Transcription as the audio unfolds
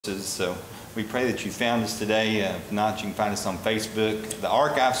So we pray that you found us today. If not, you can find us on Facebook. The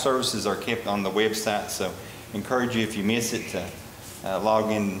archive services are kept on the website, so I encourage you, if you miss it, to log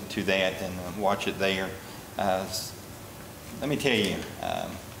into that and watch it there. Let me tell you,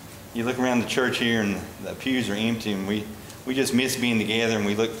 you look around the church here and the pews are empty, and we just miss being together, and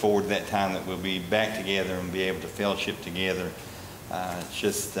we look forward to that time that we'll be back together and be able to fellowship together. It's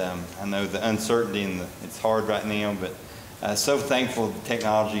just, I know the uncertainty and it's hard right now, but so thankful the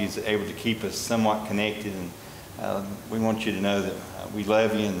technology is able to keep us somewhat connected, and we want you to know that we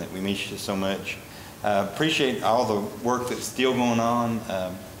love you and that we miss you so much. Appreciate all the work that's still going on.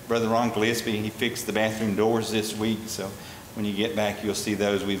 Brother Ron Gillespie, he fixed the bathroom doors this week, so when you get back you'll see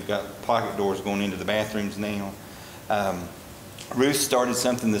those. We've got pocket doors going into the bathrooms now. Ruth started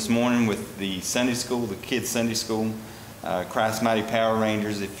something this morning with the Sunday school, the kids' Sunday school. Christ Mighty Power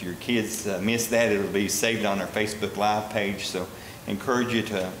Rangers. If your kids missed that, it'll be saved on our Facebook Live page, so encourage you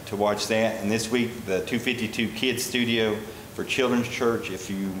to watch that. And this week, the 252 Kids Studio for Children's Church.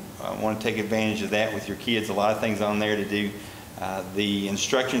 If you want to take advantage of that with your kids, a lot of things on there to do. The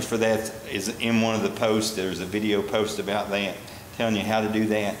instructions for that is in one of the posts. There's a video post about that telling you how to do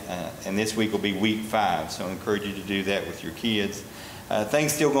that. And this week will be week 5, so I encourage you to do that with your kids.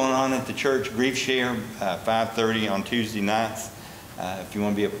 Things still going on at the church. Grief Share, 5:30 on Tuesday nights. If you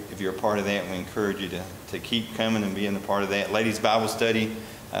want to be, if you're a part of that, we encourage you to keep coming and being a part of that. Ladies Bible Study,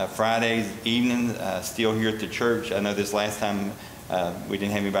 Fridays evening, still here at the church. I know this last time we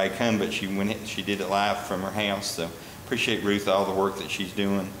didn't have anybody come, but she did it live from her house. So appreciate Ruth, all the work that she's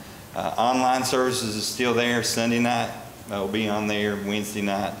doing. Online services is still there. Sunday night will be on there. Wednesday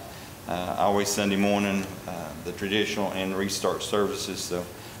night, always Sunday morning. The traditional and restart services, so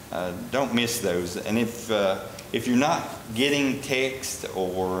don't miss those. And if you're not getting text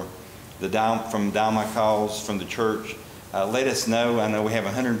or from dial my calls from the church, let us know. I know we have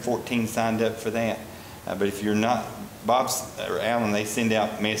 114 signed up for that, but if you're not, Bob or Alan, they send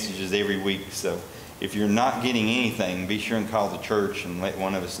out messages every week, so if you're not getting anything, be sure and call the church and let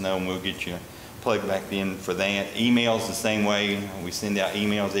one of us know, and we'll get you plugged back in for that. Emails the same way. We send out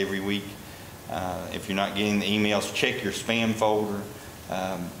emails every week. If you're not getting the emails, check your spam folder,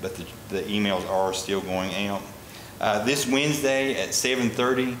 but the emails are still going out. This Wednesday at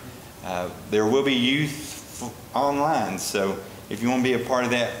 7:30, there will be youth online, so if you want to be a part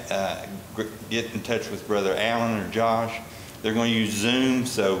of that, get in touch with Brother Allen or Josh. They're going to use Zoom,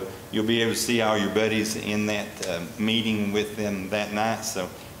 so you'll be able to see all your buddies in that meeting with them that night, so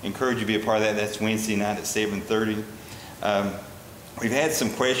encourage you to be a part of that. That's Wednesday night at 7:30. We've had some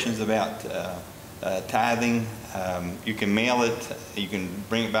questions about tithing. You can mail it. You can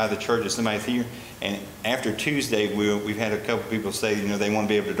bring it by the church if somebody's here. And after Tuesday, we've had a couple people say, they want to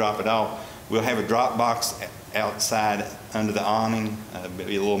be able to drop it off. We'll have a drop box outside under the awning,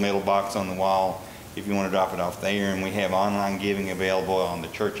 be a little metal box on the wall if you want to drop it off there. And we have online giving available on the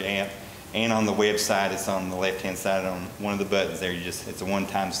church app and on the website. It's on the left-hand side on one of the buttons there. It's a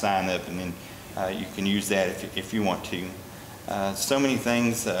one-time sign up, and then you can use that if you want to. So many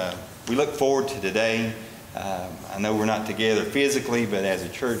things. We look forward to today. I know we're not together physically, but as a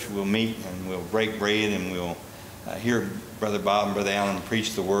church we'll meet and we'll break bread and we'll hear Brother Bob and Brother Allen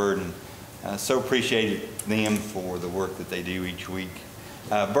preach the Word, and so appreciate them for the work that they do each week.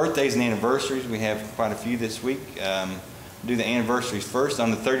 Birthdays and anniversaries, we have quite a few this week. Do the anniversaries first. On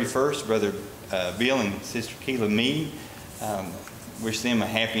the 31st, Brother Bill and Sister Keela Mead, wish them a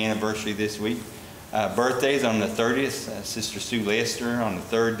happy anniversary this week. Birthdays on the 30th, Sister Sue Lester. On the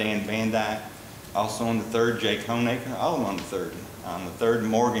 3rd, Dan Van Dyke. Also on the 3rd, Jake Honaker. All of them on the 3rd. On the 3rd,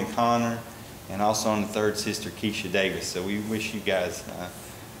 Morgan Connor. And also on the 3rd, Sister Keisha Davis. So we wish you guys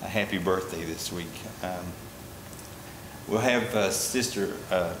a happy birthday this week. We'll have Sister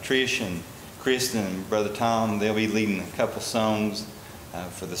Trish and Kristen and Brother Tom. They'll be leading a couple songs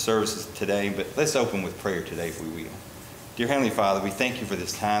for the services today. But let's open with prayer today, if we will. Dear Heavenly Father, we thank you for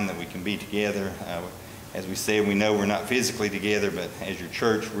this time that we can be together. As we said, we know we're not physically together, but as your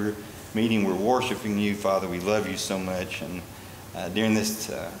church, we're meeting, we're worshiping you. Father, we love you so much. And during this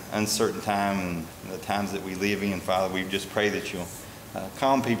uncertain time and the times that we live in, Father, we just pray that you'll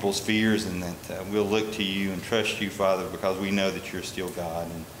calm people's fears and that we'll look to you and trust you, Father, because we know that you're still God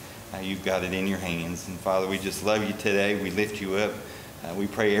and you've got it in your hands. And Father, we just love you today. We lift you up. We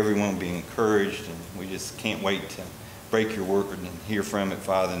pray everyone will be encouraged, and we just can't wait to break your word and hear from it,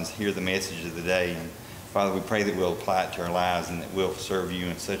 Father, and hear the message of the day. And Father, we pray that we'll apply it to our lives and that we'll serve you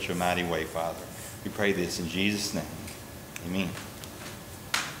in such a mighty way, Father. We pray this in Jesus' name. Amen.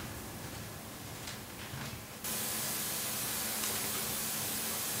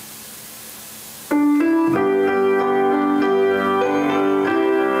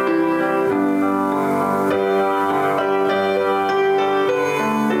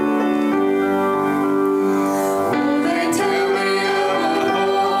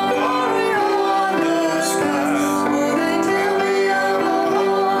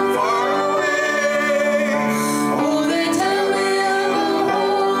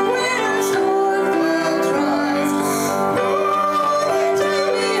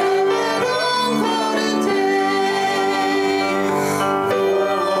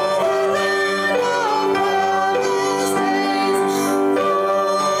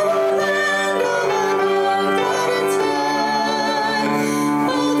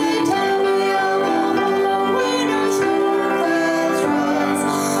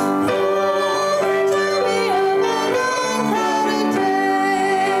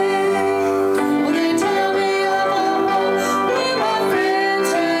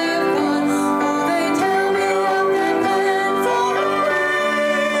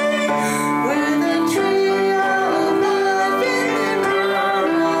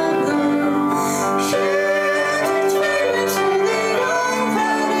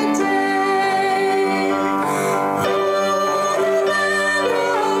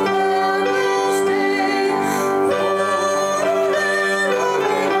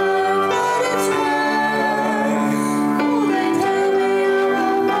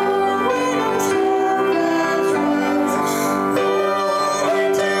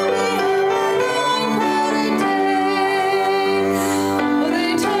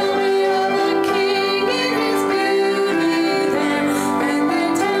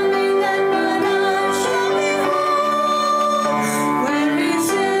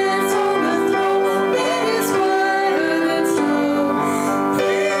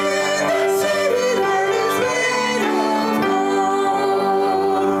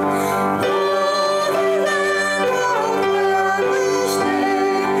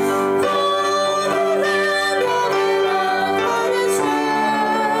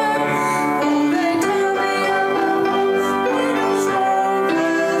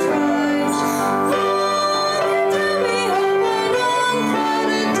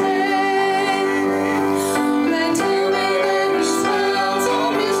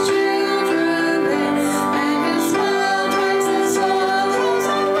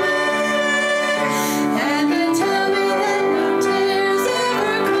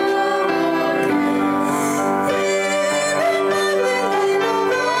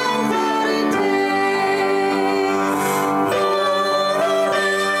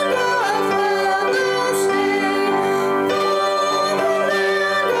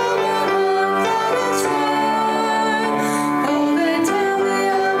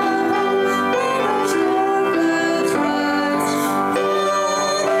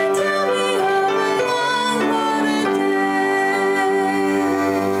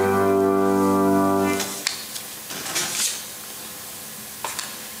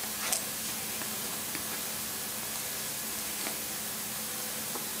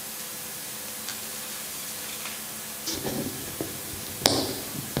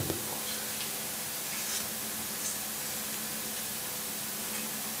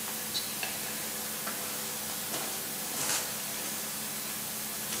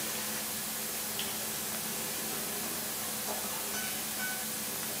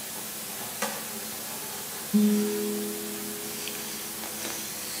 Just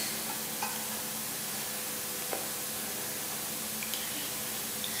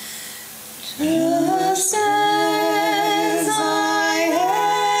as I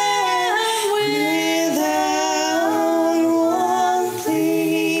am, without one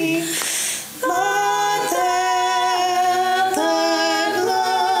plea, but that thy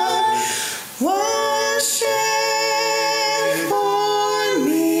blood was shed for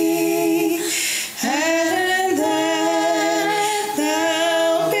me, and that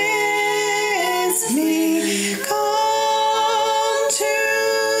thou bidst me come to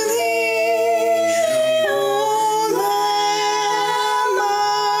thee, O Lamb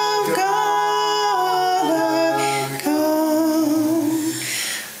of God, I come.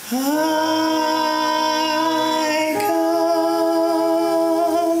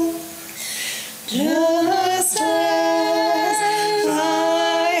 Just as I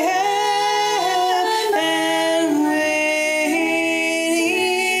am, and waiting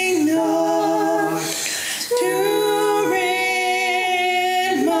not to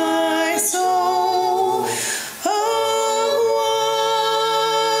rid my soul of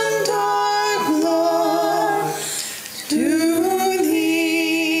one dark love, to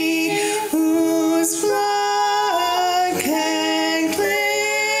thee whose blood can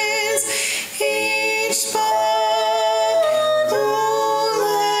cleanse each spot, O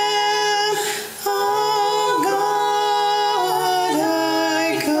Lamb of God, I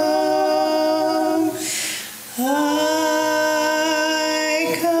come.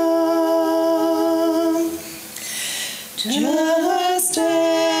 Just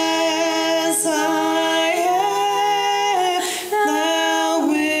as I am, thou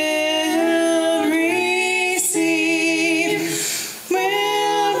wilt receive,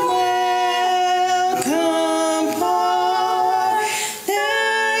 wilt welcome, pardon,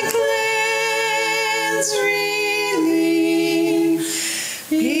 cleanse, relieve,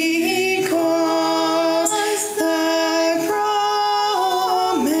 because thy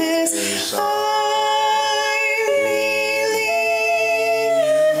promise I believe,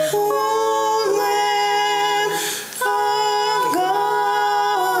 O Lamb of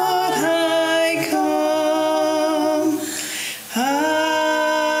God, I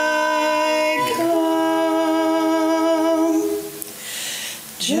come.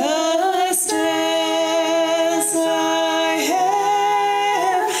 Just as I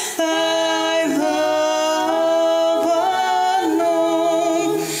am, thy love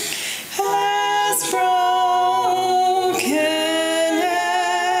unknown has broken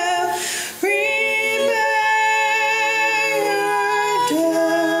every barrier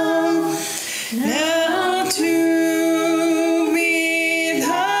down. Now to be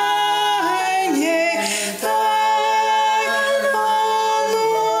thine, yea, thine alone,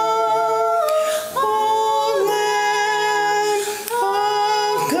 O Lamb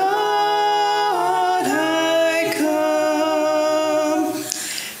of God, I come.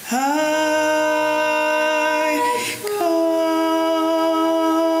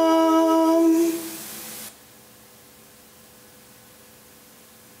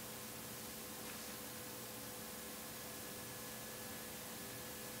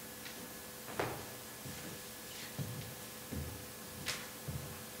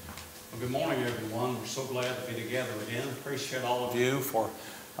 Well, good morning, everyone. We're so glad to be together again. Appreciate all of you for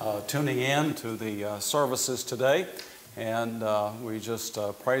tuning in to the services today. And we just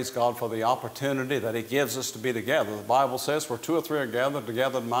praise God for the opportunity that He gives us to be together. The Bible says, where two or three are gathered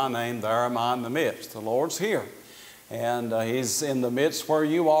together in my name, there am I in the midst. The Lord's here. And He's in the midst where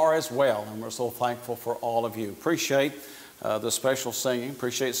you are as well. And we're so thankful for all of you. Appreciate the special singing.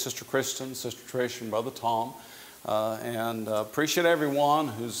 Appreciate Sister Kristen, Sister Trish, and Brother Tom. And appreciate everyone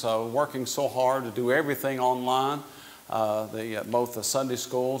who's working so hard to do everything online, both the Sunday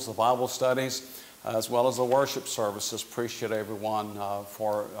schools, the Bible studies, as well as the worship services. Appreciate everyone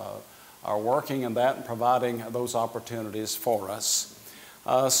for our working in that and providing those opportunities for us.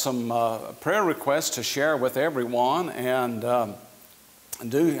 Some prayer requests to share with everyone, and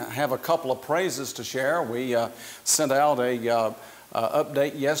do have a couple of praises to share. We sent out a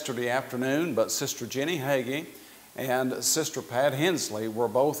update yesterday afternoon, but Sister Jenny Hagee and Sister Pat Hensley were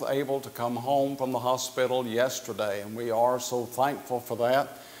both able to come home from the hospital yesterday, and we are so thankful for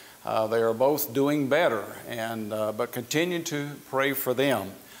that. They are both doing better, but continue to pray for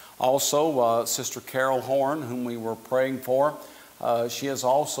them. Also, Sister Carol Horn, whom we were praying for, she is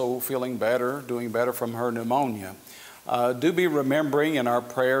also feeling better, doing better from her pneumonia. Do be remembering in our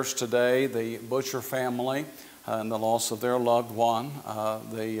prayers today the Butcher family and the loss of their loved one.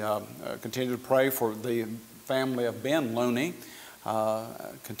 Continue to pray for the family of Ben Looney,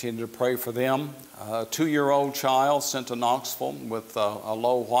 Continue to pray for them. A 2-year-old child sent to Knoxville with a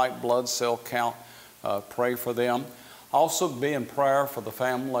low white blood cell count. Pray for them. Also be in prayer for the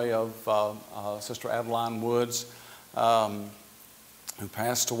family of Sister Adeline Woods, who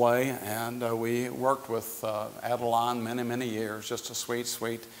passed away. And we worked with Adeline many, many years. Just a sweet,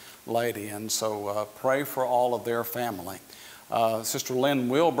 sweet lady. And so pray for all of their family. Sister Lynn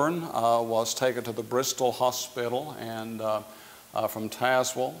Wilburn was taken to the Bristol Hospital and from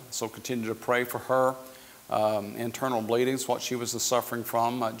Tazewell, so continue to pray for her. Internal bleedings, what she was suffering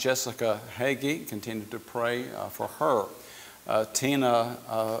from. Jessica Hagee, continue to pray for her. Tina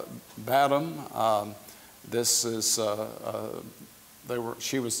Badham, this is,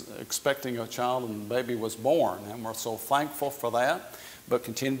 she was expecting a child and the baby was born, and we're so thankful for that. But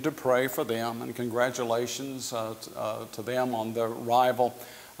continue to pray for them, and congratulations to them on the arrival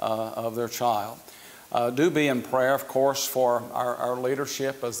of their child. Do be in prayer, of course, for our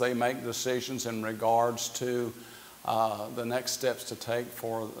leadership as they make decisions in regards to the next steps to take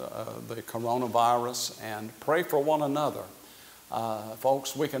for the coronavirus, and pray for one another.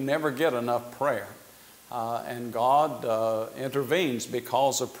 Folks, we can never get enough prayer, and God intervenes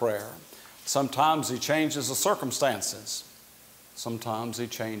because of prayer. Sometimes He changes the circumstances. Sometimes He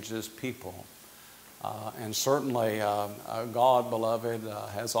changes people. And certainly God, beloved,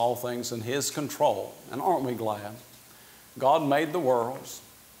 has all things in His control. And aren't we glad? God made the worlds.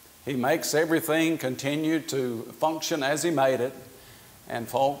 He makes everything continue to function as He made it. And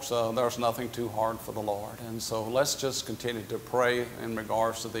folks, there's nothing too hard for the Lord. And so let's just continue to pray in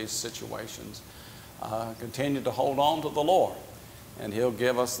regards to these situations. Continue to hold on to the Lord, and He'll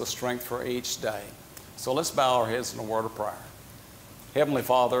give us the strength for each day. So let's bow our heads in a word of prayer. Heavenly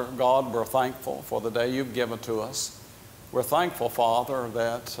Father, God, we're thankful for the day You've given to us. We're thankful, Father,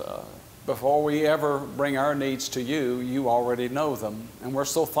 that before we ever bring our needs to You, You already know them, and we're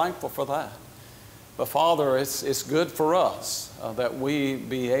so thankful for that. But Father, it's good for us that we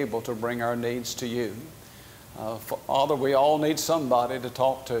be able to bring our needs to You. Father, we all need somebody to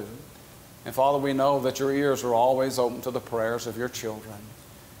talk to. And Father, we know that Your ears are always open to the prayers of Your children.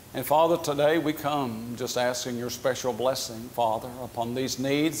 And Father, today we come just asking Your special blessing, Father, upon these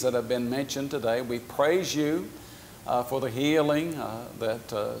needs that have been mentioned today. We praise You for the healing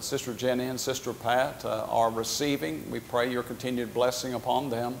that Sister Jenny and Sister Pat are receiving. We pray Your continued blessing upon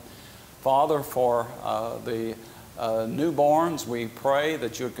them. Father, for the newborns, we pray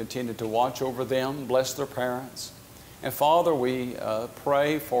that You would continue to watch over them, bless their parents. And Father, we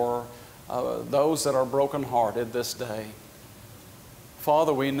pray for those that are brokenhearted this day.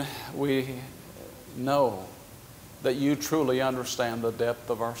 Father, we know that You truly understand the depth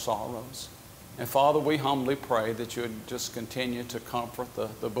of our sorrows. And Father, we humbly pray that You would just continue to comfort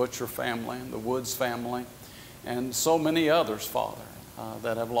the Butcher family and the Woods family and so many others, Father,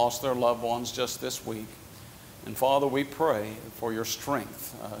 that have lost their loved ones just this week. And Father, we pray for Your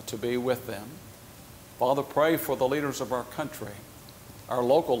strength to be with them. Father, pray for the leaders of our country, our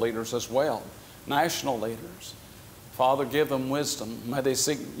local leaders as well, national leaders. Father, give them wisdom. May they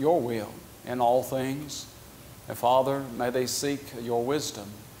seek Your will in all things. And Father, may they seek Your wisdom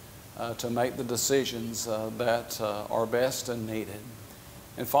to make the decisions that are best and needed.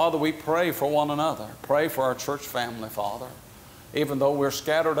 And Father, we pray for one another. Pray for our church family, Father. Even though we're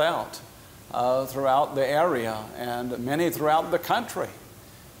scattered out throughout the area and many throughout the country,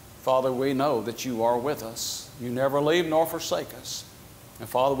 Father, we know that You are with us. You never leave nor forsake us. And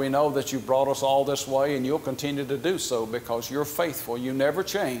Father, we know that You brought us all this way, and You'll continue to do so because You're faithful. You never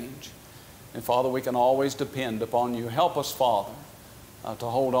change. And Father, we can always depend upon You. Help us, Father, to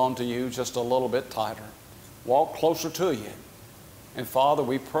hold on to You just a little bit tighter. Walk closer to You. And Father,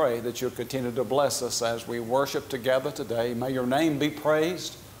 we pray that You'll continue to bless us as we worship together today. May Your name be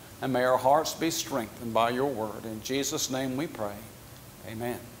praised, and may our hearts be strengthened by Your word. In Jesus' name we pray.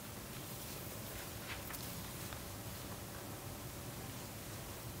 Amen.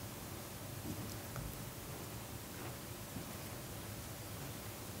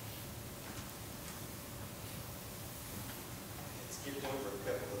 Skipped over a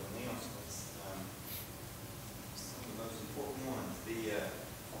couple of announcements. Some of the most important ones.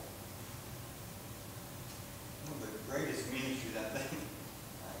 One of the greatest ministries, I think,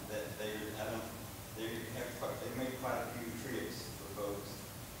 that they made quite a few trips for folks.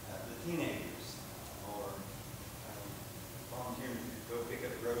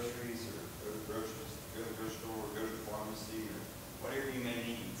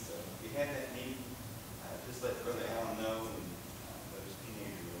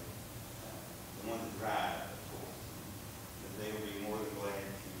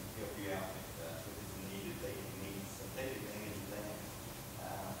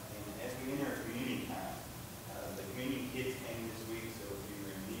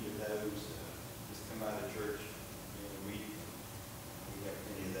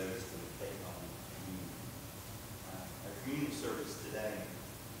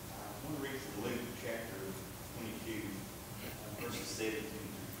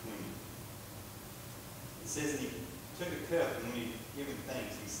 says that he took a cup, and when he given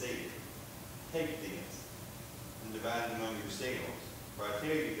thanks, he said, "Take this and divide it among yourselves. For I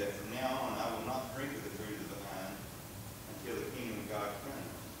tell you that from now on I will not drink of the fruit of the vine until the kingdom of God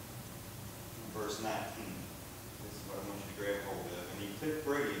comes." Verse 19. This is what I want you to grab hold of. "And he took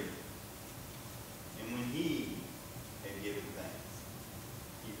bread, and when he had given thanks,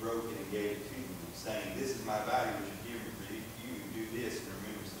 he broke it and gave it to them, saying, This is my body which is given for you. Do this in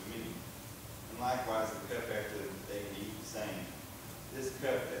remembrance of me. And likewise the cup after they had eaten, saying, This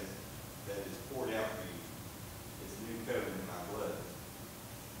cup that is poured out for you is the new covenant in my blood."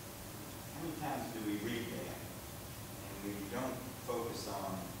 How many times do we read that and we don't focus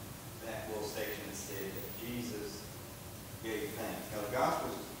on that little section that said that Jesus gave thanks? Now the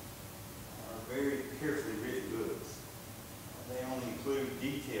Gospels are very carefully written books. They only include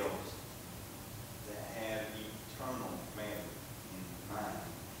details that have eternal matter in mind.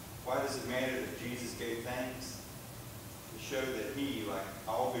 Why does it matter that Jesus gave thanks? To show that he, like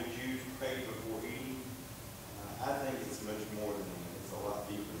all good Jews, prayed before eating. I think it's much more than that. It's a lot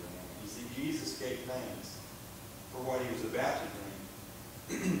deeper than that. You see, Jesus gave thanks for what he was about to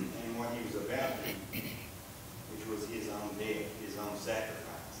drink and what he was about to eat, which was his own death, his own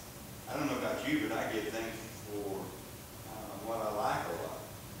sacrifice. I don't know about you, but I give thanks for what I like a lot.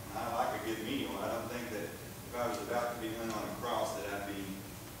 And I like a good meal. I don't think that if I was about to be hung on a cross that I'd be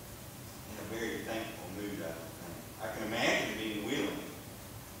in a very thankful mood, I don't think. I can imagine being willing,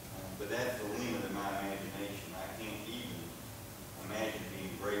 but that's the limit of my imagination. I can't even imagine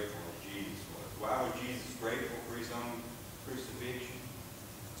being grateful as Jesus was. Why was Jesus grateful for his own crucifixion?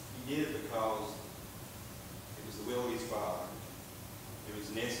 He did it because it was the will of his Father. It was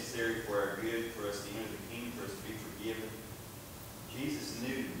necessary for our good, for us to enter the kingdom, for us to be forgiven. Jesus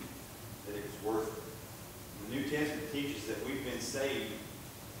knew that it was worth it. The New Testament teaches that we've been saved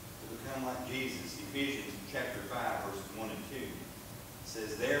to become like Jesus. Ephesians chapter 5, verses 1 and 2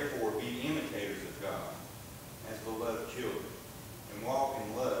 says, "Therefore be imitators of God as beloved children, and walk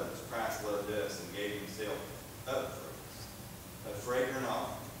in love as Christ loved us and gave himself up for us, a fragrant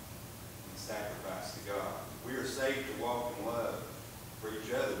offering and sacrifice to God." We are saved to walk in love for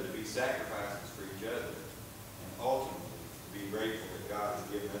each other, to be sacrifices for each other, and ultimately to be grateful that God has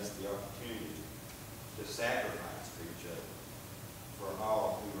given us the opportunity to sacrifice for each other, for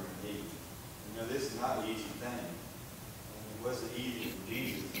all who are in need. You know, this is not an easy thing. And it wasn't easy for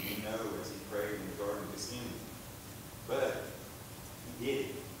Jesus, we know, as he prayed in the Garden of Gethsemane. But he did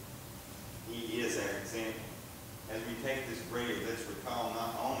it. He is our example. As we take this bread, let's recall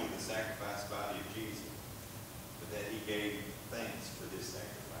not only the sacrificed body of Jesus, but that he gave thanks for this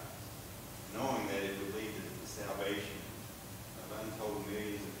sacrifice, knowing that it would lead to the salvation of untold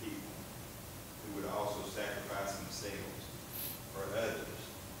millions of people who would also sacrifice themselves for others.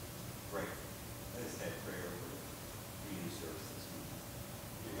 Great. Let us have prayer over the community service this morning.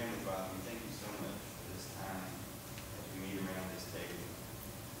 Dear Heavenly Father, we thank you so much for this time as we meet around this table.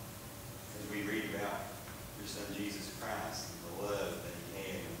 As we read about your Son Jesus Christ and the love that he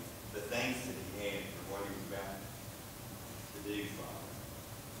had and the thanks that he had for what he was about to do, Father.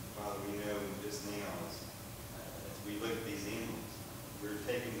 Father, we know just now as we look at these emblems, we're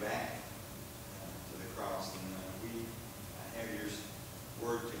taken back to the cross, and we have your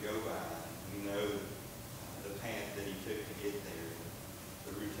word to go by. We know the path that he took to get there,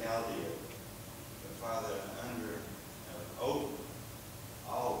 the brutality of it. But Father, over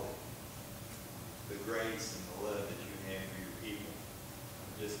all of it, the grace and the love that you have for your people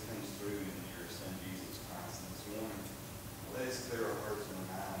just comes through in your Son Jesus Christ. And this morning, let us clear our hearts and our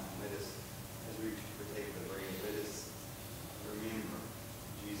minds, and let us, as we partake the bread, let us remember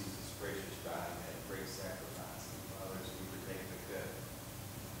Jesus' precious body, that great sacrifice. And Father, as we partake the cup,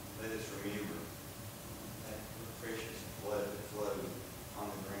 let us remember that precious blood that flowed on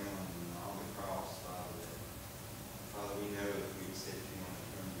the ground and on the cross, Father. That, Father, we know that we accept you on the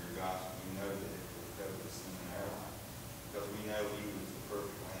terms of your gospel. We know that it will cover the sin in our life, because we know he was the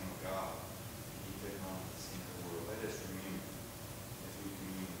perfect Lamb of God. And he took on the sin of the world. Let us remember as we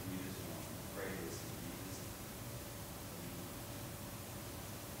commune with you this morning. Pray this in Jesus' name.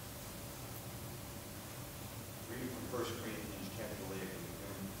 Reading from 1 Corinthians chapter 11,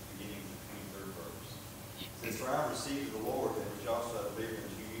 beginning with the 23rd verse. It says, "For I received of the Lord that which also I delivered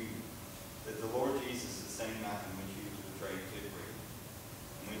unto you, that the Lord Jesus, the same night in which he was betrayed, took bread.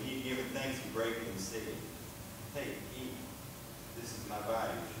 And when he had given thanks, he brake it and said, Take, eat. This is my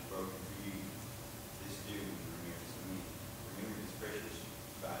body which is broken for you. This do in remembrance of me." Remember his precious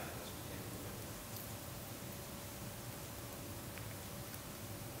body as we take it away.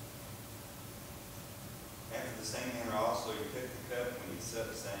 After the same manner also he took the cup when he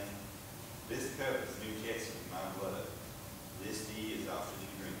supped, saying, This cup is the New Testament, my blood. This tea is also you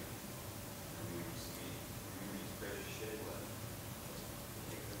drink. Remember his precious shed blood.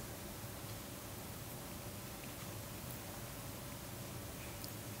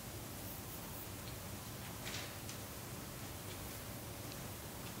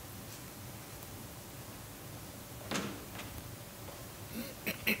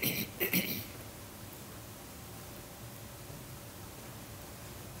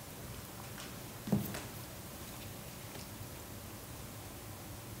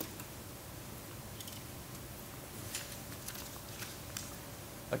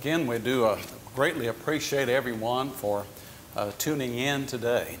 Again, we do greatly appreciate everyone for tuning in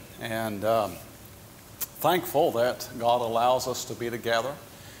today, and thankful that God allows us to be together.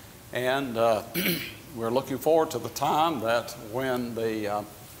 And we're looking forward to the time that when the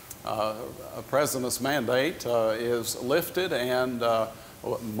President's mandate is lifted and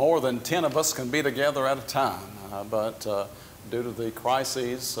more than 10 of us can be together at a time. But due to the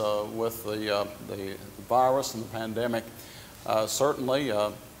crises with the virus and the pandemic, certainly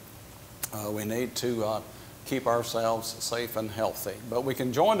we need to keep ourselves safe and healthy. But we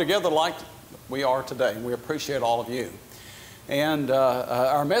can join together like we are today. We appreciate all of you. And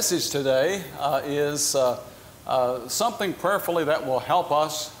our message today is something prayerfully that will help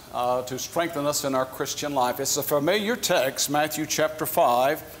us to strengthen us in our Christian life. It's a familiar text, Matthew chapter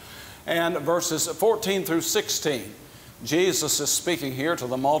 5 and verses 14 through 16. Jesus is speaking here to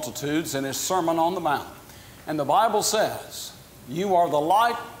the multitudes in his Sermon on the Mount. And the Bible says, "You are the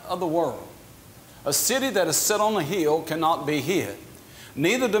light of the world. A city that is set on a hill cannot be hid.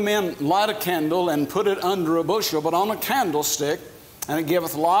 Neither do men light a candle and put it under a bushel, but on a candlestick, and it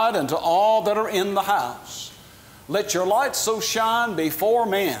giveth light unto all that are in the house. Let your light so shine before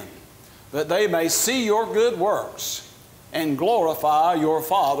men, that they may see your good works and glorify your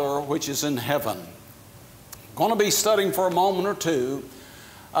Father which is in heaven." I'm going to be studying for a moment or two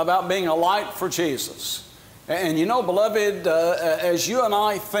about being a light for Jesus. And you know, beloved, as you and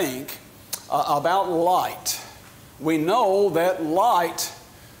I think about light, we know that light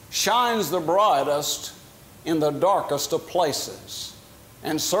shines the brightest in the darkest of places.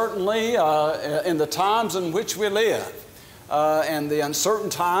 And certainly in the times in which we live and the uncertain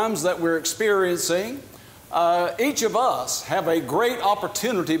times that we're experiencing, each of us have a great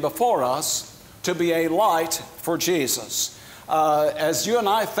opportunity before us to be a light for Jesus. As you and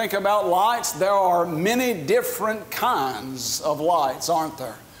I think about lights, there are many different kinds of lights, aren't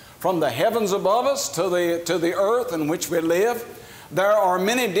there? From the heavens above us to the earth in which we live, there are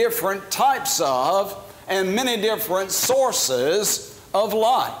many different types of and many different sources of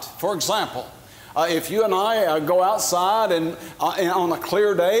light. For example, if you and I go outside and on a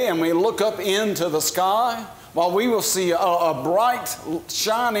clear day and we look up into the sky, well, we will see a bright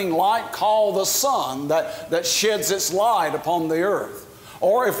shining light called the sun that sheds its light upon the earth.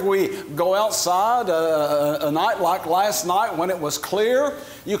 Or if we go outside a night like last night when it was clear,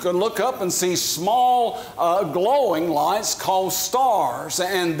 you can look up and see small glowing lights called stars.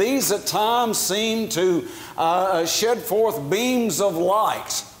 And these at times seem to shed forth beams of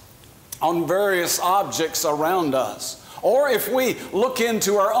light on various objects around us. Or if we look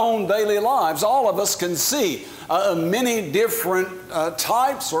into our own daily lives, all of us can see many different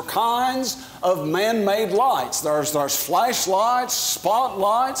types or kinds of man-made lights. There's flashlights,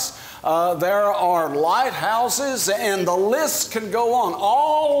 spotlights, there are lighthouses, and the list can go on.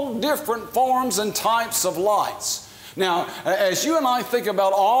 All different forms and types of lights. Now, as you and I think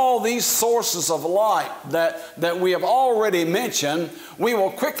about all these sources of light that we have already mentioned, we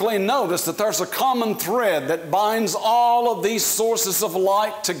will quickly notice that there's a common thread that binds all of these sources of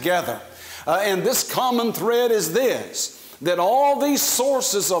light together. And this common thread is this, that all these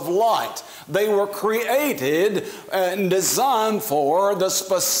sources of light, they were created and designed for the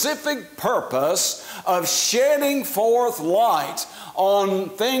specific purpose of shedding forth light on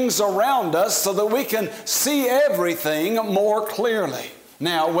things around us so that we can see everything more clearly.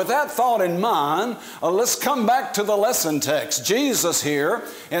 Now, with that thought in mind, let's come back to the lesson text. Jesus here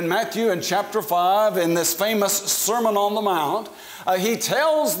in Matthew in chapter 5, in this famous Sermon on the Mount, he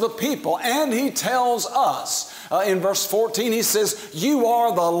tells the people and he tells us, in verse 14, he says, "You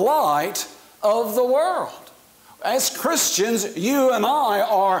are the light of the world." As Christians, you and I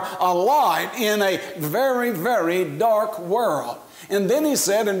are a light in a very, very dark world. And then he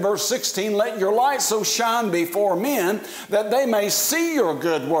said in verse 16, "Let your light so shine before men that they may see your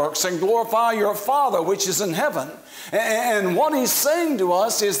good works and glorify your Father which is in heaven." And what he's saying to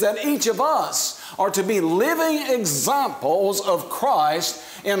us is that each of us are to be living examples of Christ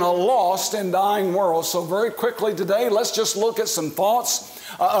in a lost and dying world. So very quickly today, let's just look at some thoughts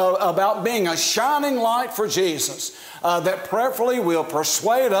about being a shining light for Jesus that prayerfully will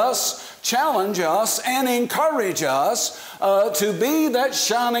persuade us, challenge us, and encourage us to be that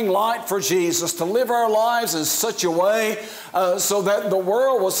shining light for Jesus, to live our lives in such a way so that the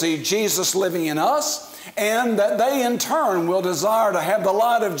world will see Jesus living in us, and that they in turn will desire to have the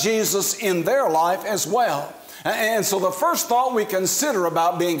light of Jesus in their life as well. And so the first thought we consider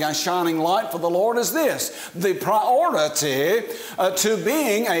about being a shining light for the Lord is this: the priority to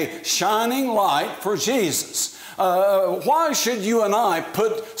being a shining light for Jesus. Why should you and I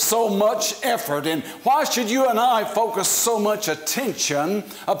put so much effort, and why should you and I focus so much attention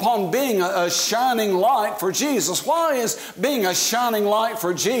upon being a shining light for Jesus? Why is being a shining light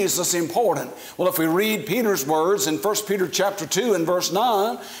for Jesus important? Well, if we read Peter's words in 1 Peter chapter 2 and verse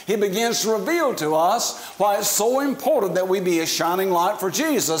 9, he begins to reveal to us why it's so important that we be a shining light for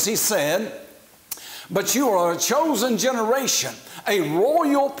Jesus. He said, "But you are a chosen generation, a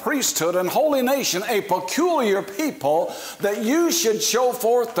royal priesthood and holy nation, a peculiar people, that you should show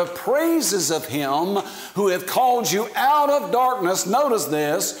forth the praises of Him who hath called you out of darkness," notice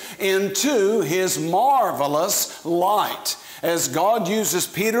this, "into His marvelous light." As God uses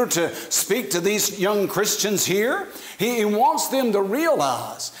Peter to speak to these young Christians here, He wants them to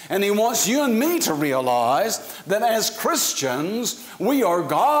realize, and He wants you and me to realize, that as Christians, we are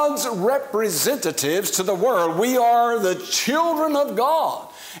God's representatives to the world. We are the children of God.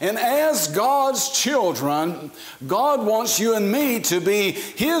 And as God's children, God wants you and me to be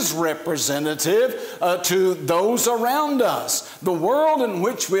His representative to those around us. The world in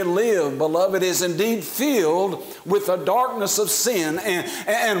which we live, beloved, is indeed filled with the darkness of sin.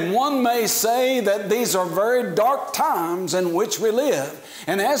 And one may say that these are very dark times in which we live.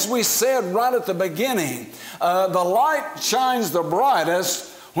 And as we said right at the beginning, the light shines the brightest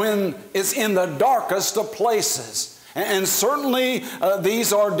when it's in the darkest of places. And certainly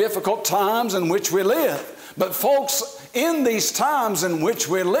these are difficult times in which we live. But folks, in these times in which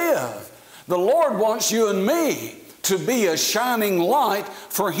we live, the Lord wants you and me to be a shining light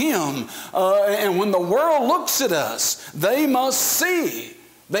for Him. And when the world looks at us, they must see,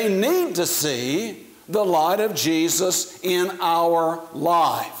 they need to see the light of Jesus in our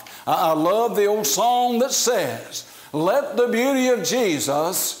life. I love the old song that says, "Let the beauty of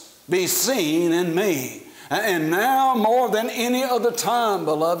Jesus be seen in me." And now more than any other time,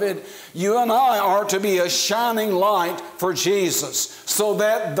 beloved, you and I are to be a shining light for Jesus, so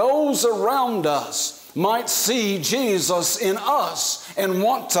that those around us might see Jesus in us and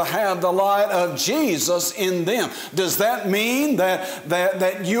want to have the light of Jesus in them. Does that mean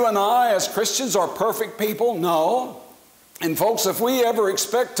that you and I as Christians are perfect people? No. And folks, if we ever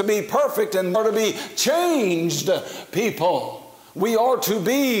expect to be perfect and are to be changed people, we are to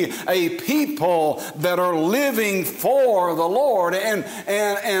be a people that are living for the Lord.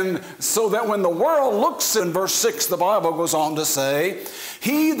 And so that when the world looks, in verse 6, the Bible goes on to say,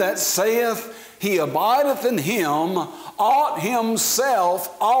 "He that saith he abideth in Him ought himself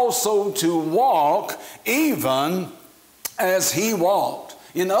also to walk even as He walked."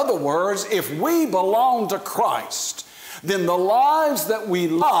 In other words, if we belong to Christ, then the lives that we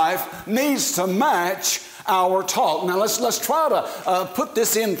live needs to match our talk. Now let's try to put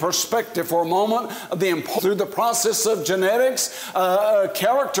this in perspective for a moment. Through the process of genetics,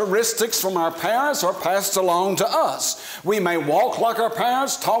 characteristics from our parents are passed along to us. We may walk like our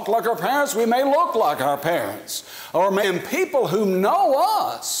parents, talk like our parents, we may look like our parents. And people who know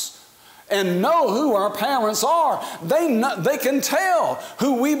us and know who our parents are, they can tell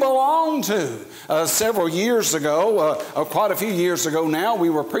who we belong to. Several years ago, quite a few years ago now, we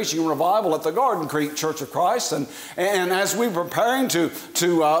were preaching revival at the Garden Creek Church of Christ, and as we were preparing to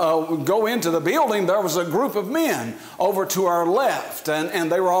go into the building, there was a group of men over to our left, and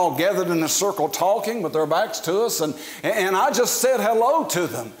they were all gathered in a circle talking with their backs to us, and I just said hello to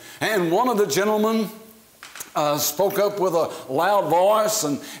them, and one of the gentlemen spoke up with a loud voice,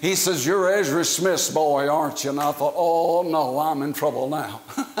 and he says, "You're Ezra Smith's boy, aren't you?" And I thought, "Oh no, I'm in trouble now."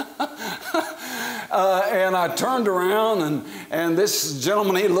 And I turned around, and this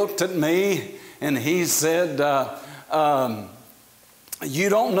gentleman, he looked at me and he said, "You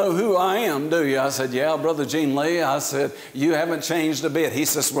don't know who I am, do you?" I said, "Yeah, Brother Gene Lee." I said, "You haven't changed a bit." He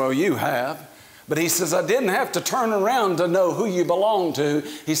says, "Well, you have." But he says, "I didn't have to turn around to know who you belong to."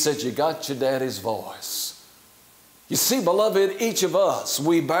 He said, "You got your daddy's voice." You see, beloved, each of us,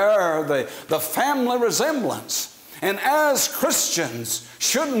 we bear the family resemblance. And as Christians,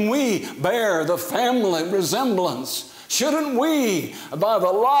 shouldn't we bear the family resemblance? Shouldn't we, by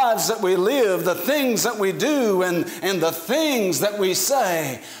the lives that we live, the things that we do, and the things that we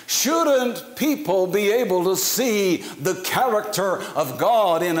say, shouldn't people be able to see the character of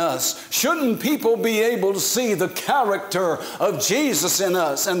God in us? Shouldn't people be able to see the character of Jesus in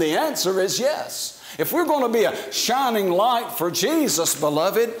us? And the answer is yes. If we're going to be a shining light for Jesus,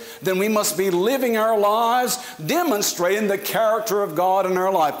 beloved, then we must be living our lives demonstrating the character of God in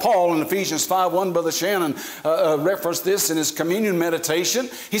our life. Paul in Ephesians 5:1, Brother Shannon referenced this in his communion meditation.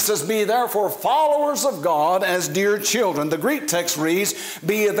 He says, "Be therefore followers of God as dear children." The Greek text reads,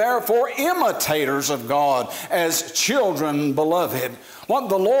 "Be therefore imitators of God as children beloved." What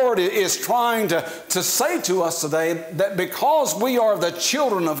the Lord is trying to say to us today, that because we are the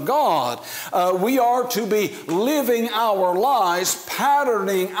children of God, we are to be living our lives,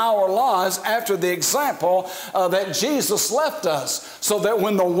 patterning our lives after the example that Jesus left us, so that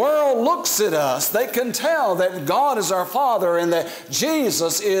when the world looks at us, they can tell that God is our Father and that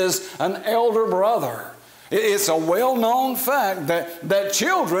Jesus is an elder brother. It's a well-known fact that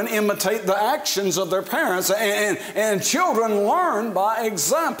children imitate the actions of their parents, and children learn by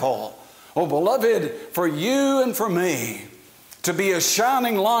example. Oh, beloved, for you and for me to be a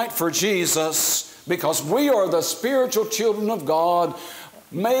shining light for Jesus, because we are the spiritual children of God,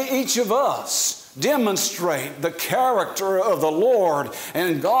 may each of us demonstrate the character of the Lord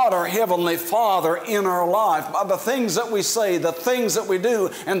and God our Heavenly Father in our life by the things that we say, the things that we do,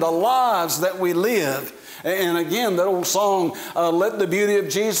 and the lives that we live. And again, that old song, "Let the beauty of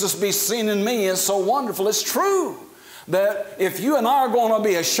Jesus be seen in me," is so wonderful. It's true that if you and I are going to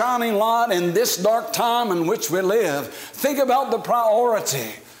be a shining light in this dark time in which we live, think about the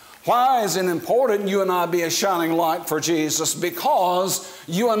priority. Why is it important you and I be a shining light for Jesus? Because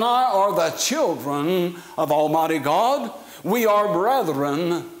you and I are the children of Almighty God. We are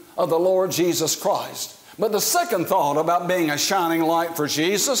brethren of the Lord Jesus Christ. But the second thought about being a shining light for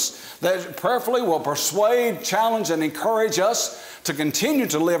Jesus that prayerfully will persuade, challenge, and encourage us to continue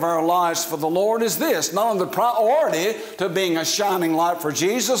to live our lives for the Lord is this: not only the priority to being a shining light for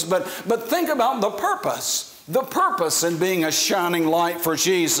Jesus, but think about the purpose. The purpose in being a shining light for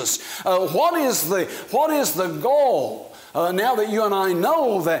Jesus. What is the goal? Now that you and I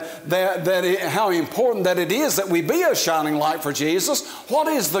know how important that it is that we be a shining light for Jesus, what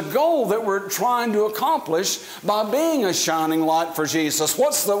is the goal that we're trying to accomplish by being a shining light for Jesus?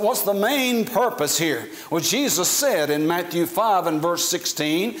 What's the main purpose here? Well, Jesus said in Matthew 5 and verse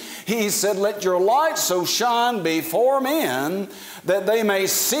 16, He said, "Let your light so shine before men that they may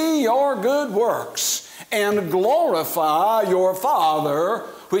see your good works and glorify your Father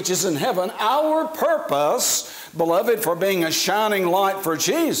which is in heaven." Our purpose, beloved, for being a shining light for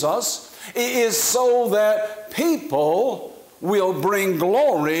Jesus is so that people will bring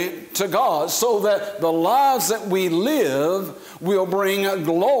glory to God, so that the lives that we live will bring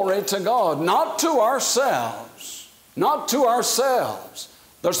glory to God, not to ourselves, not to ourselves.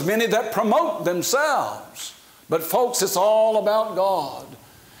 There's many that promote themselves, but folks, it's all about God.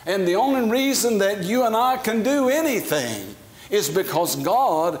 And the only reason that you and I can do anything is because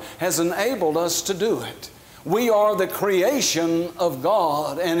God has enabled us to do it. We are the creation of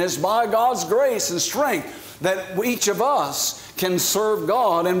God, and it's by God's grace and strength that each of us can serve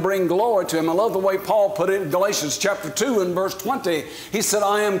God and bring glory to Him. I love the way Paul put it in Galatians chapter 2 and verse 20. He said,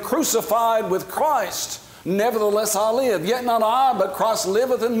 "I am crucified with Christ, nevertheless I live. Yet not I, but Christ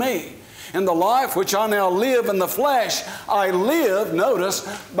liveth in me. And the life which I now live in the flesh, I live," notice,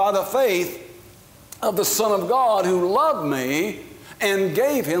 "by the faith of the Son of God who loved me and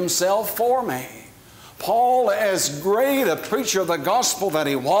gave Himself for me." Paul, as great a preacher of the gospel that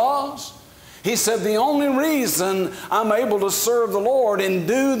he was, he said, the only reason I'm able to serve the Lord and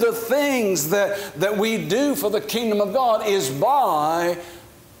do the things that we do for the kingdom of God is by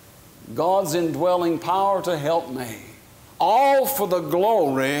God's indwelling power to help me. All for the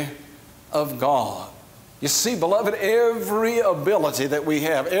glory of God. You see, beloved, every ability that we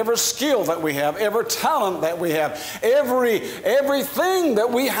have, every skill that we have, every talent that we have, everything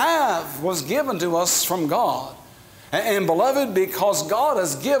that we have was given to us from God. And beloved, because God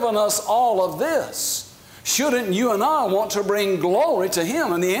has given us all of this, shouldn't you and I want to bring glory to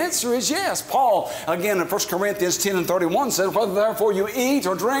Him? And the answer is yes. Paul, again in 1 Corinthians 10 and 31 said, "Whether therefore you eat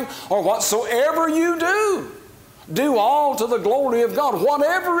or drink or whatsoever you do all to the glory of God."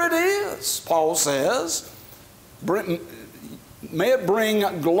 Whatever it is, Paul says, may it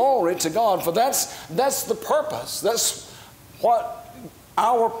bring glory to God. For that's the purpose. That's what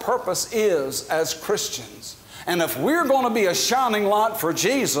our purpose is as Christians. And if we're going to be a shining light for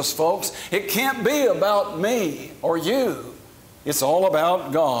Jesus, folks, it can't be about me or you. It's all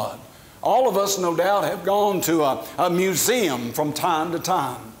about God. All of us, no doubt, have gone to a museum from time to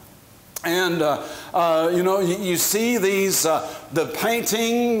time. And, you know, you see these, the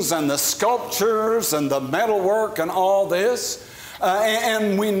paintings and the sculptures and the metalwork and all this.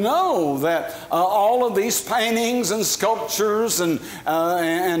 And we know that all of these paintings and sculptures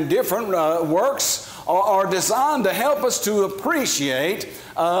and different works are designed to help us to appreciate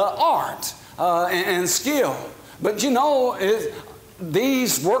art and skill. But you know,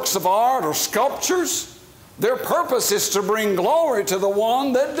 these works of art or sculptures, their purpose is to bring glory to the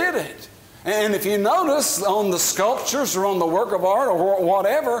one that did it. And if you notice on the sculptures or on the work of art or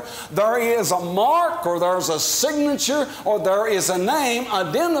whatever, there is a mark or there's a signature or there is a name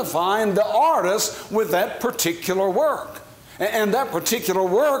identifying the artist with that particular work. And that particular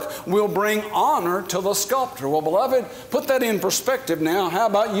work will bring honor to the sculptor. Well, beloved, put that in perspective now. How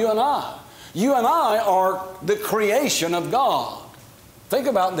about you and I? You and I are the creation of God. Think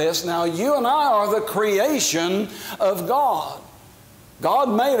about this now. You and I are the creation of God. God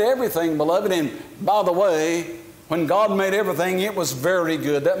made everything, beloved, and by the way, when God made everything, it was very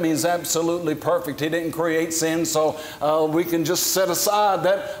good. That means absolutely perfect. He didn't create sin, so we can just set aside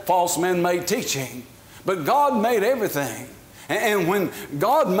that false man-made teaching. But God made everything. And when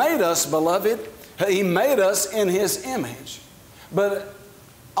God made us, beloved, He made us in His image. But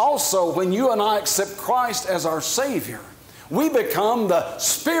also, when you and I accept Christ as our Savior, we become the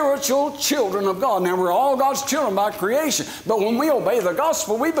spiritual children of God. Now, we're all God's children by creation, but when we obey the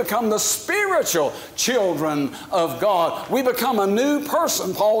gospel, we become the spiritual children of God. We become a new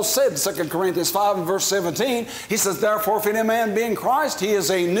person. Paul said in 2 Corinthians 5 and verse 17, he says, therefore, if any man be in Christ, he is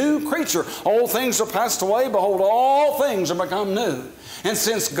a new creature. Old things are passed away. Behold, all things are become new. And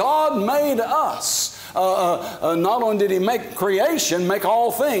since God made us, not only did He make creation, make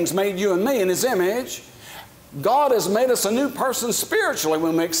all things, made you and me in His image, God has made us a new person spiritually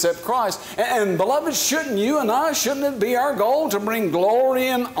when we accept Christ. And beloved, shouldn't it be our goal to bring glory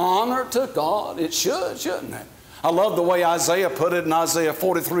and honor to God? It should, shouldn't it? I love the way Isaiah put it in Isaiah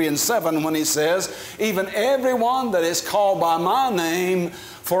 43 and 7 when he says, even everyone that is called by my name,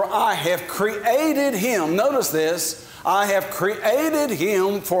 for I have created him. Notice this. I have created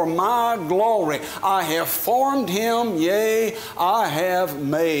him for my glory. I have formed him, yea, I have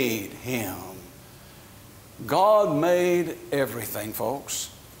made him. God made everything, folks.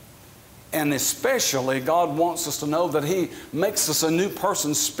 And especially, God wants us to know that He makes us a new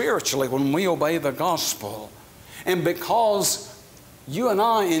person spiritually when we obey the gospel. And because you and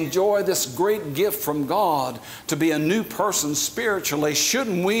I enjoy this great gift from God to be a new person spiritually,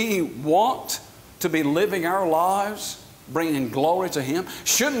 shouldn't we want to be living our lives bringing glory to Him?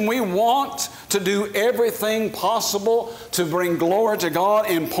 Shouldn't we want to do everything possible to bring glory to God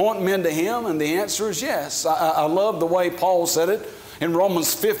and point men to Him? And the answer is yes. I love the way Paul said it in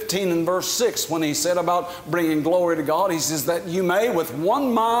Romans 15 and verse 6 when he said about bringing glory to God. He says that you may with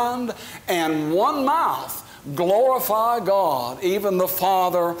one mind and one mouth glorify God, even the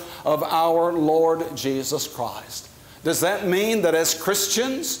Father of our Lord Jesus Christ. Does that mean that as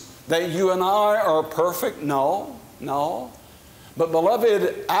Christians that you and I are perfect? No. No. But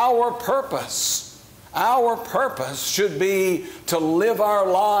beloved, our purpose should be to live our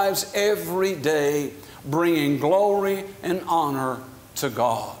lives every day bringing glory and honor to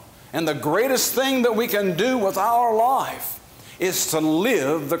God. And the greatest thing that we can do with our life is to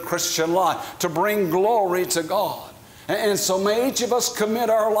live the Christian life, to bring glory to God. And so may each of us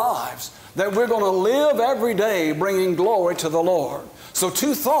commit our lives that we're going to live every day bringing glory to the Lord. So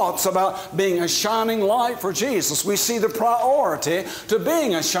two thoughts about being a shining light for Jesus. We see the priority to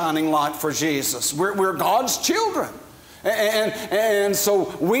being a shining light for Jesus. We're God's children. And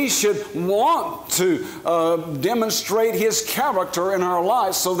so we should want to demonstrate His character in our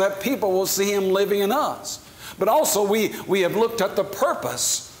lives so that people will see Him living in us. But also we have looked at the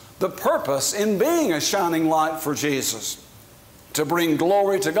purpose in being a shining light for Jesus, to bring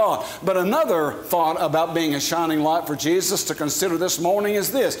glory to God. But another thought about being a shining light for Jesus to consider this morning is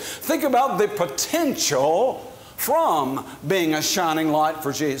this. Think about the potential from being a shining light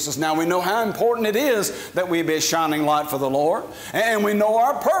for Jesus. Now we know how important it is that we be a shining light for the Lord, and we know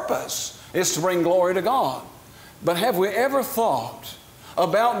our purpose is to bring glory to God. But have we ever thought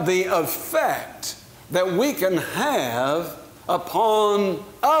about the effect that we can have upon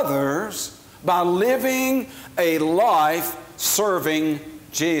others by living a life serving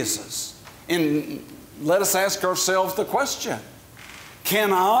Jesus? And let us ask ourselves the question,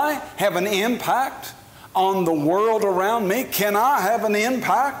 can I have an impact on the world around me? Can I have an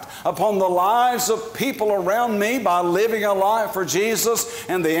impact upon the lives of people around me by living a life for Jesus?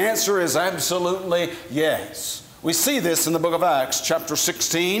 And the answer is absolutely yes. We see this in the book of Acts, chapter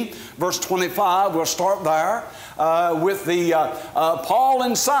 16, verse 25. We'll start there with the Paul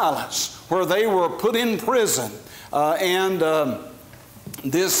and Silas, where they were put in prison.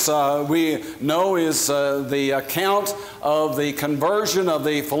 This we know is the account of the conversion of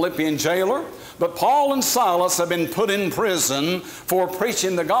the Philippian jailer. But Paul and Silas have been put in prison for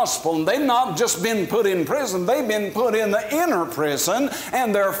preaching the gospel. And they've not just been put in prison, they've been put in the inner prison,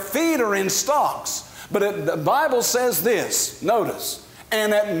 and their feet are in stocks. But the Bible says this, notice,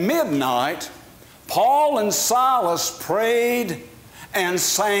 and at midnight, Paul and Silas prayed and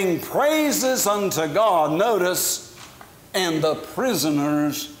sang praises unto God. Notice, and the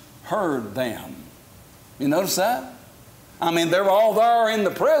prisoners heard them. You notice that? I mean, they were all there in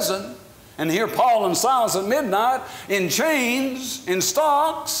the prison. And here Paul and Silas at midnight in chains, in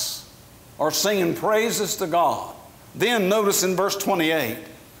stocks, are singing praises to God. Then notice in verse 28,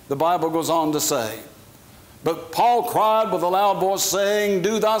 the Bible goes on to say, but Paul cried with a loud voice, saying,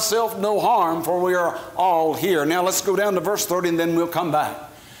 do thyself no harm, for we are all here. Now let's go down to verse 30 and then we'll come back.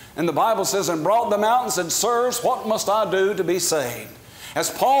 And the Bible says, and brought them out and said, sirs, what must I do to be saved? As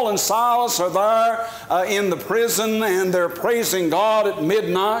Paul and Silas are there in the prison and they're praising God at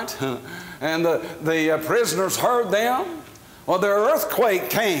midnight, and the prisoners heard them, well, the earthquake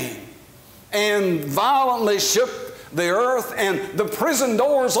came and violently shook the earth, and the prison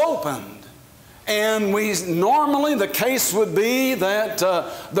doors opened. And normally the case would be that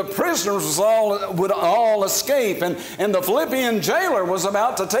the prisoners would all escape, and the Philippian jailer was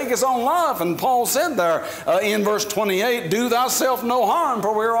about to take his own life. And Paul said there in verse 28, do thyself no harm,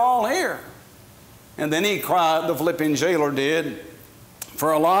 for we're all here. And then he cried, the Philippian jailer did,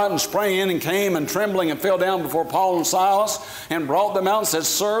 for a light, and sprang in and came and trembling and fell down before Paul and Silas and brought them out and said,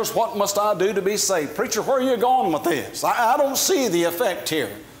 sirs, what must I do to be saved? Preacher, where are you going with this? I don't see the effect here.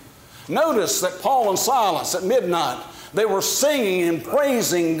 Notice that Paul and Silas at midnight, they were singing and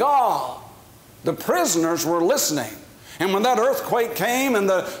praising God. The prisoners were listening. And when that earthquake came and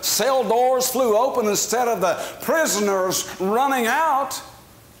the cell doors flew open, instead of the prisoners running out,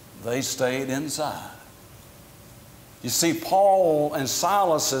 they stayed inside. You see, Paul and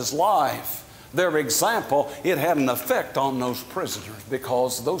Silas's life, their example, it had an effect on those prisoners,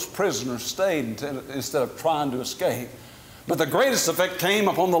 because those prisoners stayed instead of trying to escape. But the greatest effect came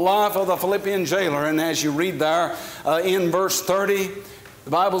upon the life of the Philippian jailer. And as you read there in verse 30,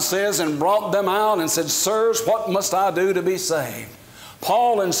 the Bible says, and brought them out and said, sirs, what must I do to be saved?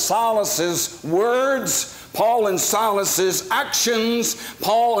 Paul and Silas's words, Paul and Silas's actions,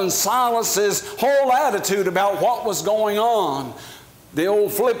 Paul and Silas's whole attitude about what was going on. The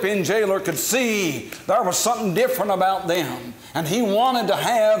old Philippian jailer could see there was something different about them, and he wanted to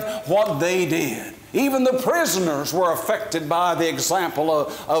have what they did. Even the prisoners were affected by the example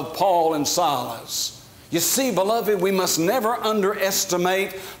of Paul and Silas. You see, beloved, we must never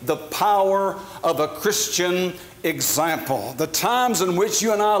underestimate the power of a Christian example. The times in which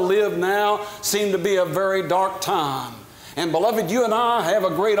you and I live now seem to be a very dark time. And beloved, you and I have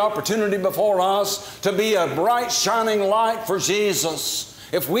a great opportunity before us to be a bright, shining light for Jesus.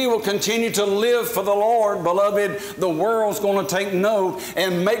 If we will continue to live for the Lord, beloved, the world's going to take note.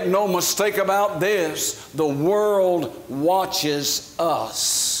 And make no mistake about this, the world watches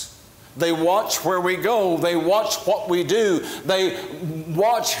us. They watch where we go. They watch what we do. They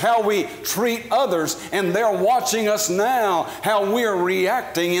watch how we treat others. And they're watching us now, how we're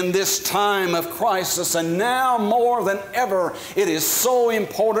reacting in this time of crisis. And now more than ever, it is so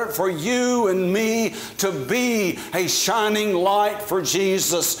important for you and me to be a shining light for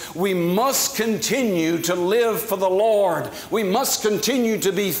Jesus. We must continue to live for the Lord. We must continue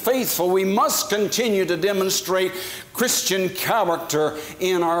to be faithful. We must continue to demonstrate Christian character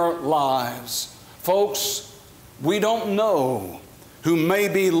in our lives. Folks, we don't know who may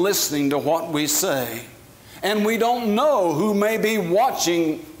be listening to what we say. And we don't know who may be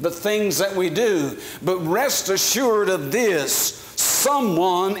watching the things that we do. But rest assured of this,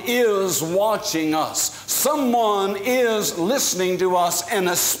 someone is watching us. Someone is listening to us, and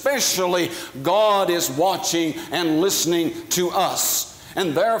especially God is watching and listening to us.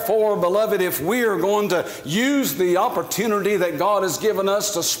 And therefore, beloved, if we are going to use the opportunity that God has given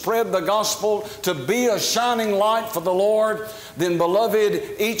us to spread the gospel, to be a shining light for the Lord, then,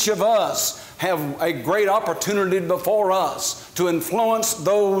 beloved, each of us have a great opportunity before us to influence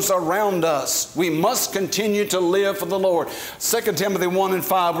those around us. We must continue to live for the Lord. 2 Timothy 1 and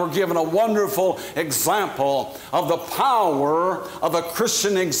 5, we're given a wonderful example of the power of a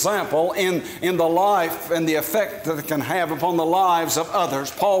Christian example in the life and the effect that it can have upon the lives of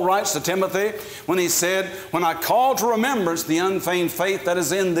others. Paul writes to Timothy when he said, "When I call to remembrance the unfeigned faith that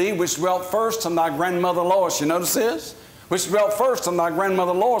is in thee, which dwelt first in thy grandmother Lois." You notice this? "Which dwelt first in thy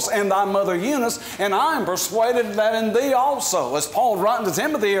grandmother Lois and thy mother Eunice, and I am persuaded that in thee also." As Paul writing to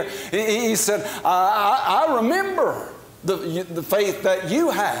Timothy here, he said, I remember the faith that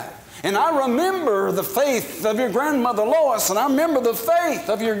you have. And I remember the faith of your grandmother Lois, and I remember the faith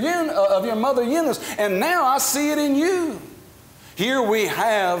of your mother Eunice, and now I see it in you. Here we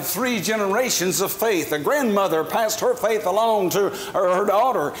have 3 generations of faith. A grandmother passed her faith along to her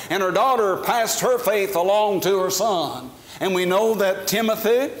daughter, and her daughter passed her faith along to her son. And we know that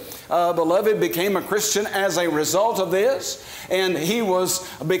Timothy, beloved, became a Christian as a result of this. And he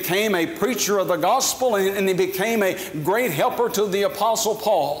became a preacher of the gospel, and he became a great helper to the Apostle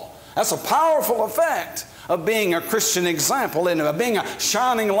Paul. That's a powerful effect of being a Christian example and of being a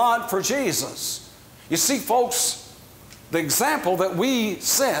shining light for Jesus. You see, folks, the example that we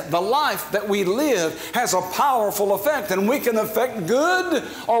set, the life that we live, has a powerful effect, and we can affect good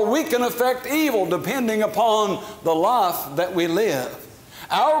or we can affect evil depending upon the life that we live.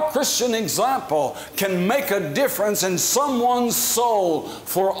 Our Christian example can make a difference in someone's soul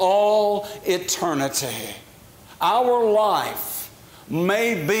for all eternity. Our life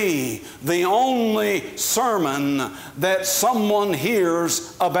may be the only sermon that someone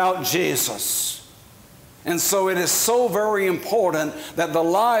hears about Jesus. And so it is so very important that the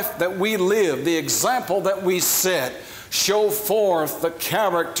life that we live, the example that we set, show forth the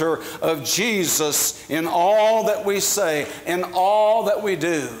character of Jesus in all that we say, in all that we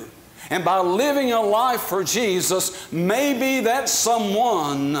do. And by living a life for Jesus, maybe that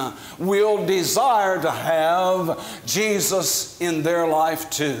someone will desire to have Jesus in their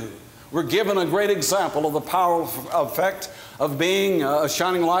life too. We're given a great example of the powerful effect of being a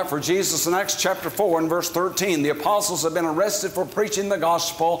shining light for Jesus in Acts chapter 4 and verse 13. The apostles had been arrested for preaching the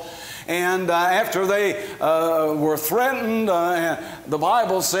gospel, and after they were threatened, the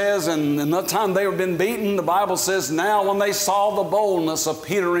Bible says, and in the time they had been beaten, the Bible says, now when they saw the boldness of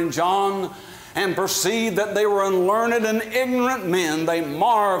Peter and John and perceived that they were unlearned and ignorant men, they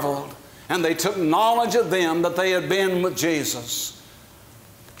marveled, and they took knowledge of them that they had been with Jesus.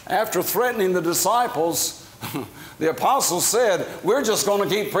 After threatening the disciples, the apostles said, we're just going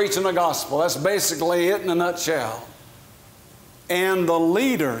to keep preaching the gospel. That's basically it in a nutshell. And the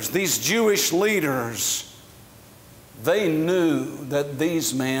leaders, these Jewish leaders, they knew that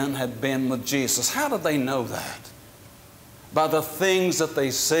these men had been with Jesus. How did they know that? By the things that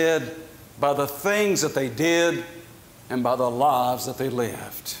they said, by the things that they did, and by the lives that they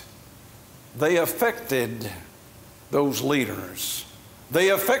lived. They affected those leaders. They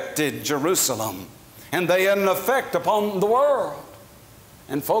affected Jerusalem. And they had an effect upon the world.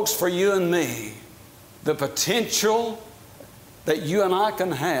 And folks, for you and me, the potential that you and I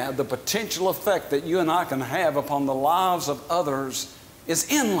can have, the potential effect that you and I can have upon the lives of others is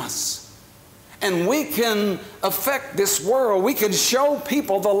endless. And we can affect this world. We can show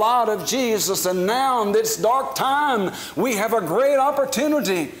people the light of Jesus. And now in this dark time, we have a great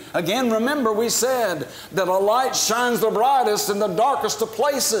opportunity. Again, remember we said that a light shines the brightest in the darkest of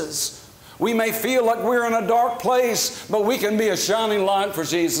places. We may feel like we're in a dark place, but we can be a shining light for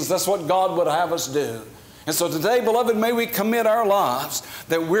Jesus. That's what God would have us do. And so today, beloved, may we commit our lives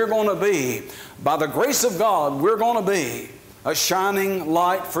that we're going to be, by the grace of God, we're going to be a shining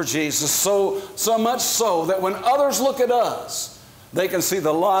light for Jesus. So much so that when others look at us, they can see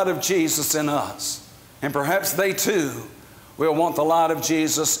the light of Jesus in us. And perhaps they too will want the light of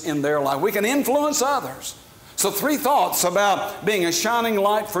Jesus in their life. We can influence others. So 3 thoughts about being a shining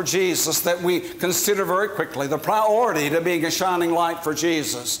light for Jesus that we consider very quickly. The priority to being a shining light for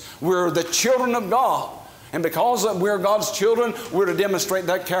Jesus. We're the children of God. And because we're God's children, we're to demonstrate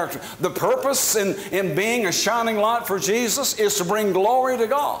that character. The purpose in being a shining light for Jesus is to bring glory to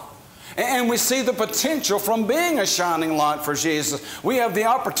God. And we see the potential from being a shining light for Jesus. We have the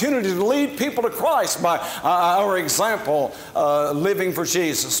opportunity to lead people to Christ by our example living for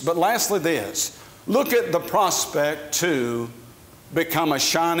Jesus. But lastly this. Look at the prospect to become a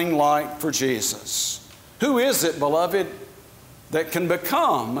shining light for Jesus. Who is it, beloved, that can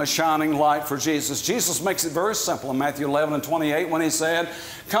become a shining light for Jesus? Jesus makes it very simple in Matthew 11 and 28 when He said,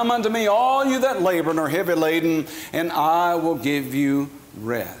 come unto me all you that labor and are heavy laden, and I will give you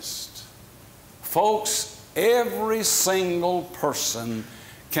rest. Folks, every single person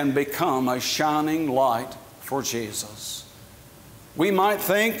can become a shining light for Jesus. We might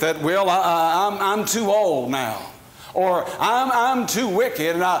think that, well, I'm too old now, or I'm too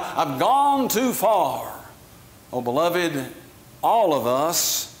wicked and I've gone too far. Oh, beloved, all of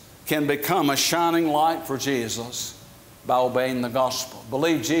us can become a shining light for Jesus by obeying the gospel.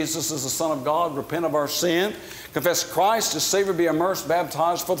 Believe Jesus is the Son of God, repent of our sin, confess Christ as Savior, be immersed,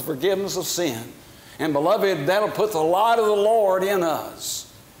 baptized for the forgiveness of sin. And beloved, that'll put the light of the Lord in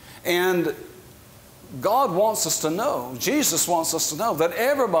us. And God wants us to know, Jesus wants us to know that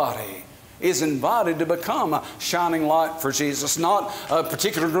everybody is invited to become a shining light for Jesus. Not a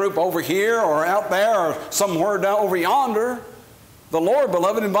particular group over here or out there or somewhere down over yonder. The Lord,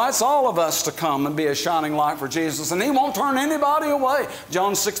 beloved, invites all of us to come and be a shining light for Jesus. And He won't turn anybody away.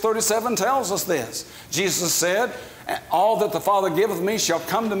 John 6:37 tells us this. Jesus said, all that the Father giveth me shall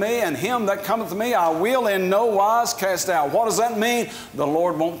come to me, and him that cometh to me I will in no wise cast out. What does that mean? The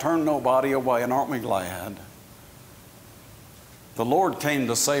Lord won't turn nobody away, and aren't we glad? The Lord came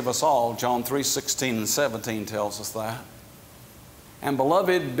to save us all. John 3:16 and 17 tells us that. And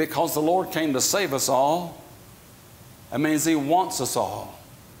beloved, because the Lord came to save us all, that means He wants us all.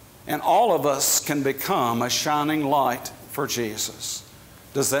 And all of us can become a shining light for Jesus.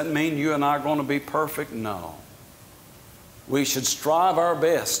 Does that mean you and I are going to be perfect? No. We should strive our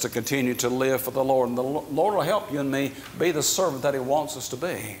best to continue to live for the Lord. And the Lord will help you and me be the servant that He wants us to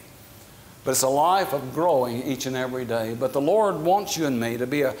be. But it's a life of growing each and every day. But the Lord wants you and me to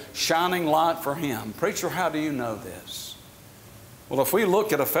be a shining light for Him. Preacher, how do you know this? Well, if we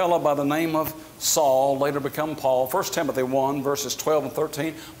look at a fellow by the name of Saul, later become Paul, 1 Timothy 1, verses 12 and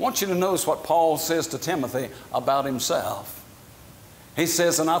 13, I want you to notice what Paul says to Timothy about himself. He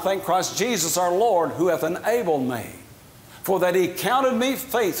says, and I thank Christ Jesus our Lord, who hath enabled me, for that He counted me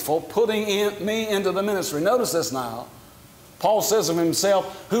faithful, putting me into the ministry. Notice this now. Paul says of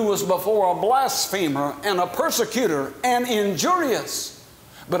himself, who was before a blasphemer and a persecutor and injurious.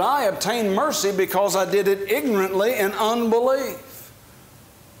 But I obtained mercy because I did it ignorantly in unbelief.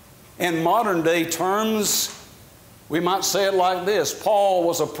 In modern day terms, we might say it like this. Paul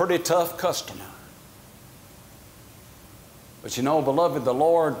was a pretty tough customer. But you know, beloved, the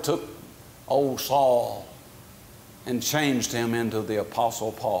Lord took old Saul and changed him into the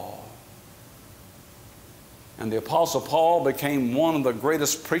Apostle Paul. And the Apostle Paul became one of the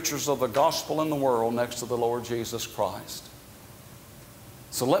greatest preachers of the gospel in the world next to the Lord Jesus Christ.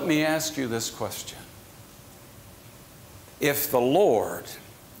 So let me ask you this question. If the Lord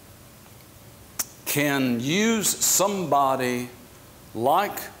can use somebody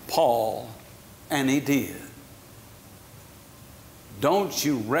like Paul, and He did, don't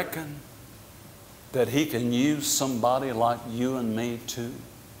you reckon that He can use somebody like you and me too?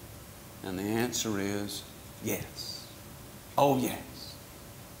 And the answer is yes. Oh, yes.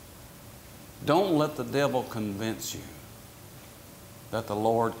 Don't let the devil convince you that the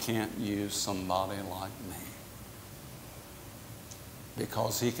Lord can't use somebody like me.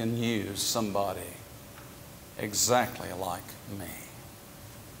 Because He can use somebody exactly like me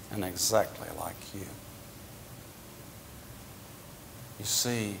and exactly like you. You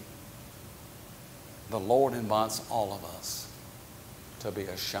see, the Lord invites all of us to be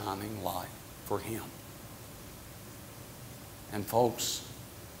a shining light for Him. And folks,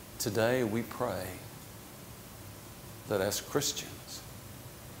 today we pray that as Christians,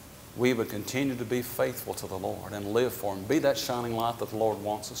 we would continue to be faithful to the Lord and live for Him. Be that shining light that the Lord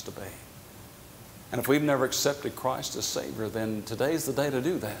wants us to be. And if we've never accepted Christ as Savior, then today's the day to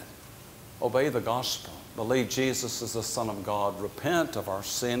do that. Obey the gospel. Believe Jesus is the Son of God. Repent of our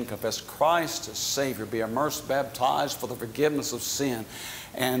sin. Confess Christ as Savior. Be immersed, baptized for the forgiveness of sin.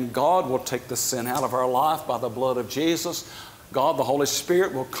 And God will take the sin out of our life by the blood of Jesus. God, the Holy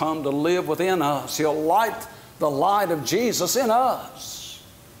Spirit, will come to live within us. He'll light the light of Jesus in us.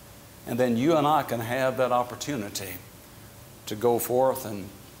 And then you and I can have that opportunity to go forth and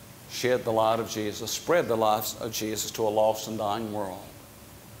shed the light of Jesus, spread the light of Jesus to a lost and dying world.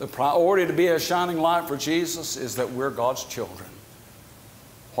 The priority to be a shining light for Jesus is that we're God's children.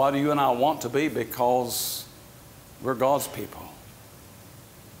 Why do you and I want to be? Because we're God's people.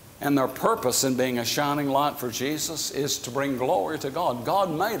 And their purpose in being a shining light for Jesus is to bring glory to God.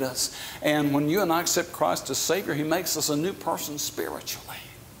 God made us. And when you and I accept Christ as Savior, He makes us a new person spiritually.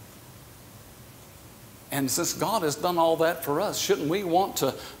 And since God has done all that for us, shouldn't we want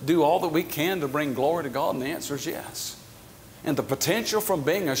to do all that we can to bring glory to God? And the answer is yes. And the potential from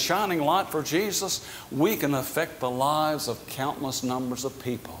being a shining light for Jesus, we can affect the lives of countless numbers of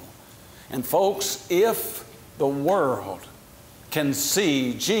people. And folks, if the world can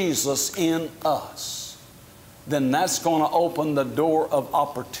see Jesus in us, then that's going to open the door of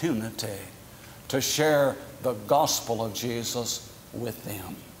opportunity to share the gospel of Jesus with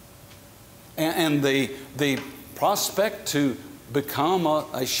them. And the prospect to become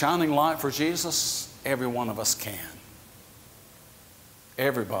a shining light for Jesus, every one of us can.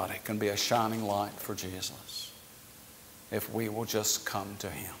 Everybody can be a shining light for Jesus if we will just come to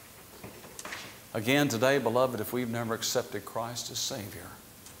Him. Again today, beloved, if we've never accepted Christ as Savior,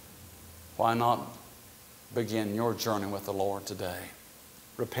 why not begin your journey with the Lord today?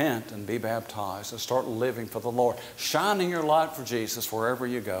 Repent and be baptized and start living for the Lord, shining your light for Jesus wherever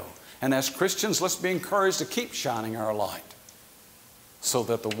you go. And as Christians, let's be encouraged to keep shining our light so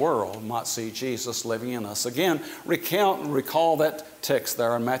that the world might see Jesus living in us. Again, recall that text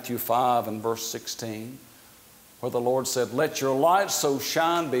there in Matthew 5 and verse 16, where the Lord said, "Let your light so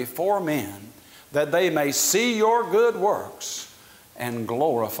shine before men that they may see your good works and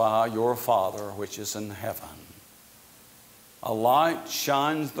glorify your Father which is in heaven." A light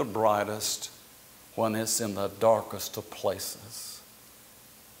shines the brightest when it's in the darkest of places.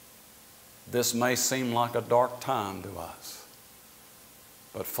 This may seem like a dark time to us,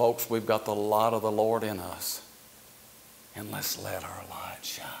 but folks, we've got the light of the Lord in us, and let's let our light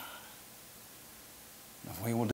shine. If we will